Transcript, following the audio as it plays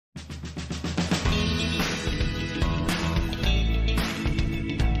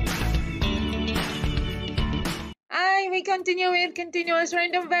we continue with continuous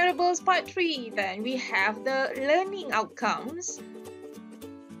random variables part 3. Then we have the learning outcomes.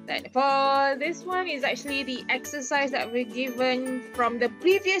 Then for this one is actually the exercise that we're given from the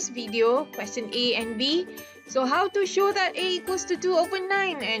previous video, question A and B. So how to show that A equals to 2 over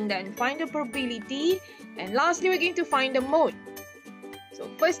 9 and then find the probability. And lastly, we're going to find the mode. So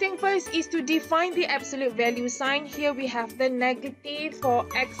first thing first is to define the absolute value sign. Here we have the negative for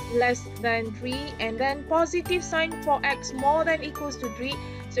x less than 3 and then positive sign for x more than equals to 3.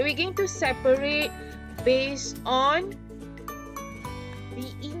 So we're going to separate based on the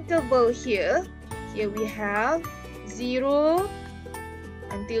interval here. Here we have 0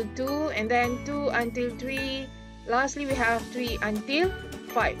 until 2 and then 2 until 3. Lastly, we have 3 until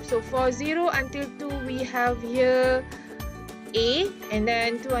 5. So for 0 until 2, we have here A, and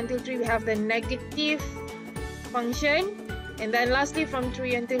then 2 until 3 we have the negative function, and then lastly from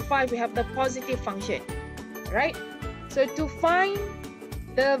 3 until 5 we have the positive function. Right? So to find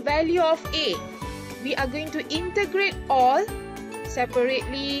the value of A, we are going to integrate all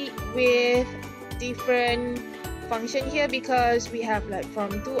separately with different function here, because we have like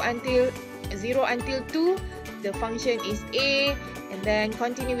from 0 until 2 the function is A, and then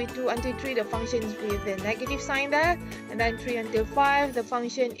continue with 2 until 3 the function is with the negative sign there, and then 3 until 5 the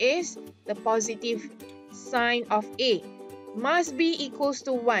function is the positive sign of A. Must be equals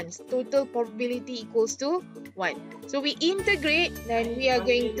to 1. Total probability equals to 1. So we integrate, then we are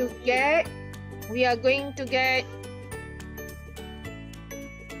going to get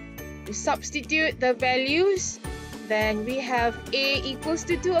to substitute the values. Then we have A equals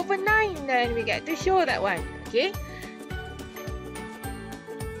to 2 over 9. Then we get to show that one. Okay.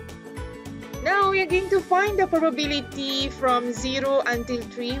 Now we are going to find the probability from 0 until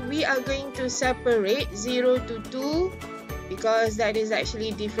 3. We are going to separate 0 to 2 because that is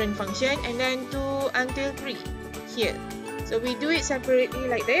actually different function, and then 2 until 3 here. So we do it separately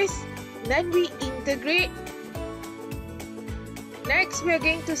like this. Then we integrate. Next, we are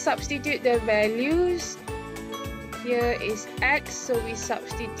going to substitute the values. Here is x, so we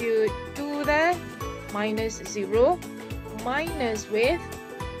substitute 2 there, minus 0, minus with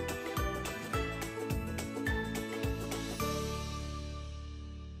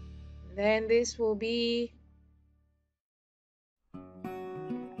then this will be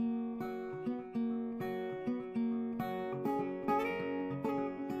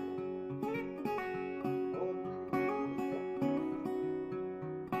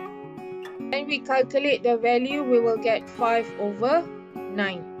when we calculate the value, we will get 5 over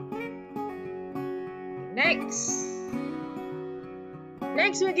 9.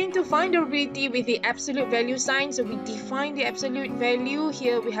 Next, we're going to find the probability with the absolute value sign. So we define the absolute value.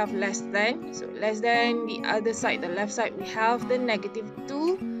 Here we have less than. So less than, the other side, the left side, we have the negative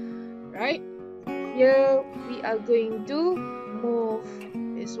 2. Right? Here we are going to move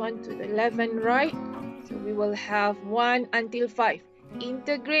this one to the left and right. So we will have 1 until 5.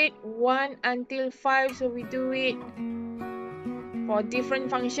 Integrate 1 until 5. So we do it for different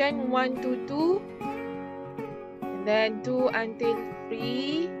function, 1 to 2. And then 2 until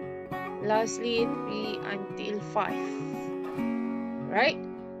 3, lastly 3 until 5. Right?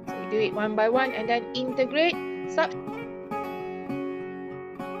 So we do it one by one and then integrate.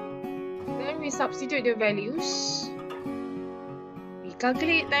 Then we substitute the values. We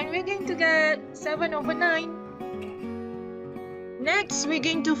calculate, then we're going to get 7 over 9. Next, we're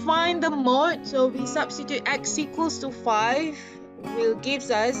going to find the mode. So we substitute x equals to 5. Will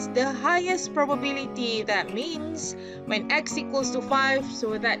gives us the highest probability. That means when x equals to 5,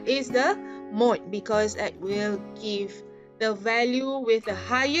 so that is the mode, because that will give the value with the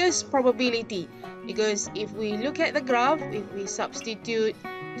highest probability. Because if we look at the graph, if we substitute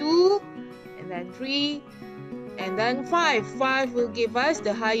 2 and then 3 and then 5 will give us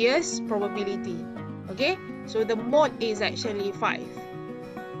the highest probability. Okay, so the mode is actually 5.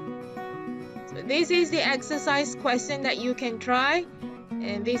 So this is the exercise question that you can try,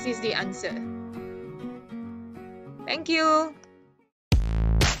 and this is the answer. Thank you.